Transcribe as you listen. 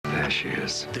she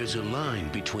is. There's a line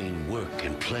between work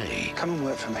and play, Come and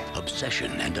work for me.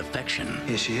 obsession and affection,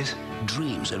 Here she is.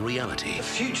 dreams and reality. The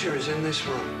future is in this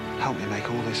room. Help me make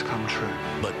all this come true.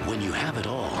 But when you have it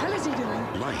all, What is he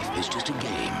doing? life is just a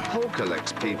game. Paul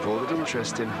collects people that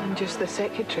interest him. I'm just the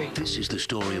secretary. This is the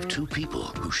story of two people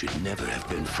who should never have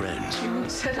been friends. You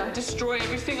said I'd destroy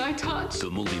everything I touch.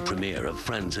 The movie premiere of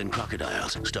Friends and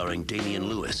Crocodiles, starring Damian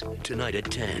Lewis, tonight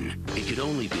at 10. It could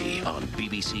only be on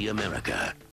BBC America.